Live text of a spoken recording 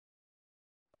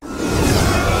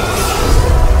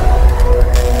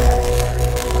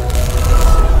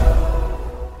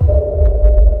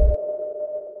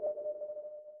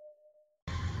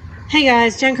Hey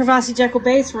guys, Jen Kravasi, Jekyll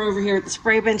Baits. We're over here at the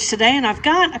spray bench today, and I've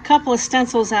got a couple of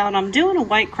stencils out. I'm doing a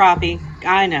white crappie.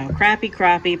 I know,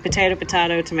 crappie,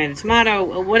 potato,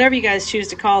 tomato, whatever you guys choose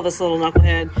to call this little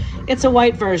knucklehead. It's a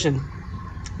white version.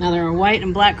 Now, they're a white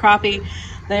and black crappie.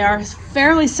 They are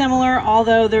fairly similar,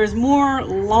 although there's more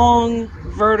long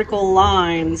vertical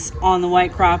lines on the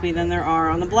white crappie than there are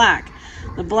on the black.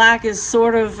 The black is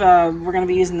sort of, we're going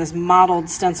to be using this modeled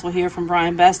stencil here from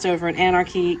Brian Best over at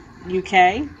Anarchy,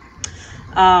 UK.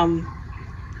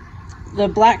 The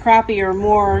black crappie are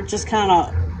more just kind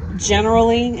of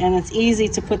generally, and it's easy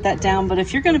to put that down. But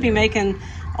if you're going to be making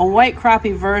a white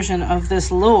crappie version of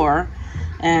this lure,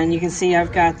 and you can see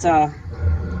I've got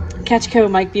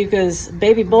JBCo Mike Buca's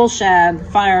baby bull shad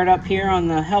fired up here on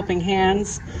the helping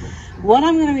hands. What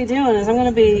I'm going to be doing is I'm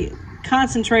going to be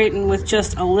concentrating with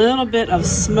just a little bit of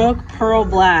smoke pearl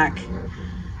black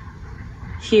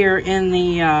here in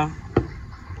the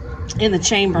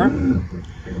chamber,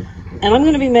 and I'm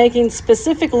going to be making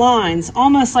specific lines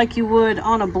almost like you would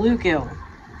on a bluegill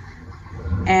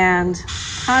and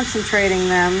concentrating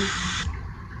them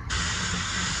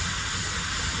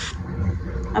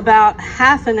about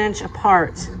 ½ an inch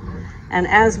apart. And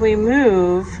as we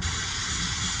move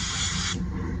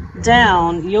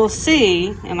down, you'll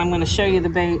see, and I'm going to show you the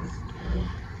bait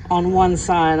on one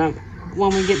side. When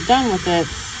we get done with it,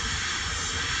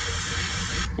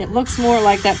 it looks more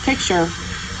like that picture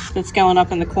that's going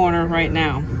up in the corner right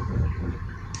now.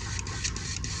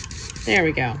 There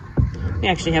we go. We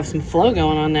actually have some flow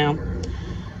going on now.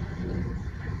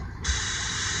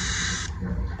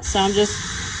 So I'm just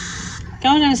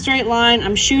going in a straight line.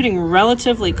 I'm shooting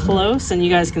relatively close, and you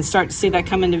guys can start to see that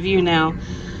come into view now,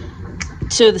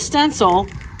 to the stencil,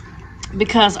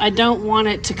 because I don't want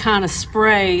it to kind of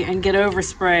spray and get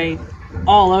overspray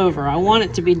all over. I want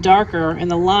it to be darker in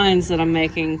the lines that I'm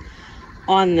making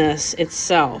on this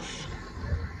itself.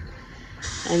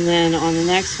 And then on the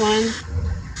next one,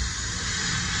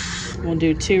 we'll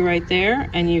do 2 right there,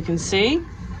 and you can see.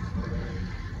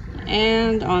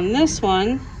 And on this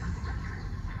one,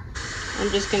 I'm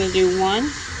just going to do 1.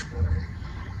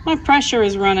 My pressure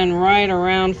is running right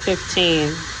around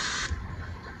 15.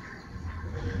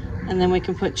 And then we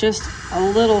can put just a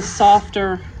little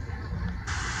softer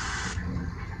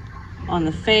on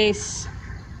the face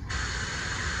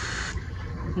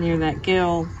near that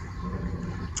gill.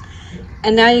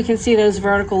 And now you can see those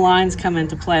vertical lines come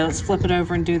into play. Let's flip it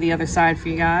over and do the other side for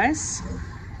you guys.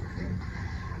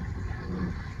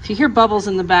 If you hear bubbles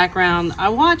in the background, I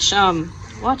watch a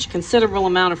considerable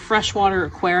amount of freshwater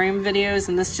aquarium videos,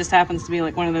 and this just happens to be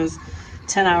like one of those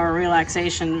 10-hour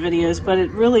relaxation videos, but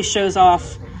it really shows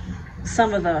off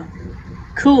some of the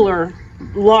cooler,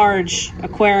 large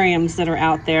aquariums that are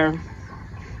out there.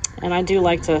 And I do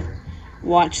like to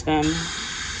watch them,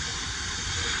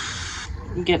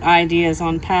 get ideas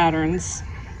on patterns.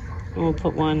 We'll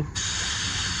put one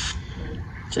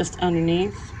just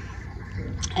underneath.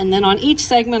 And then on each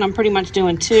segment, I'm pretty much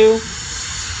doing 2,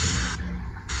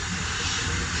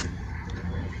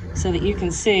 so that you can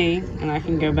see, and I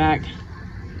can go back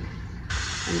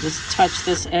and just touch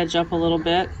this edge up a little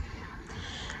bit.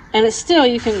 And it's still,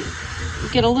 you can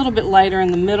get a little bit lighter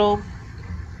in the middle.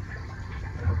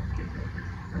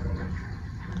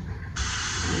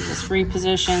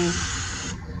 Reposition,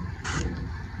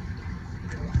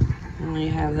 and you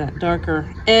have that darker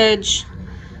edge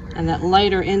and that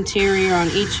lighter interior on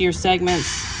each of your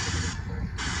segments.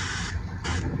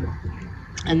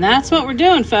 And that's what we're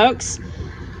doing, folks.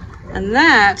 And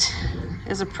that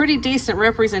is a pretty decent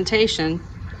representation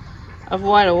of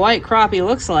what a white crappie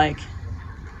looks like.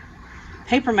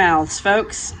 Paper mouths,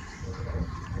 folks.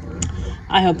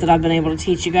 I hope that I've been able to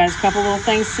teach you guys a couple little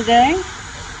things today.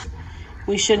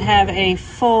 We should have a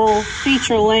full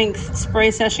feature-length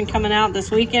spray session coming out this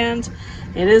weekend.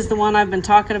 It is the one I've been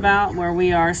talking about, where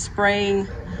we are spraying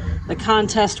the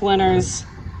contest winners.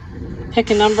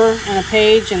 Pick a number and a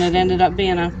page, and it ended up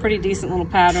being a pretty decent little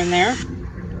pattern there.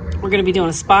 We're going to be doing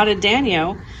a spotted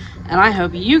Danio, and I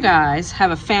hope you guys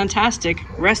have a fantastic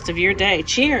rest of your day.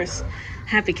 Cheers!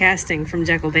 Happy casting from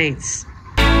Jekyll Baits.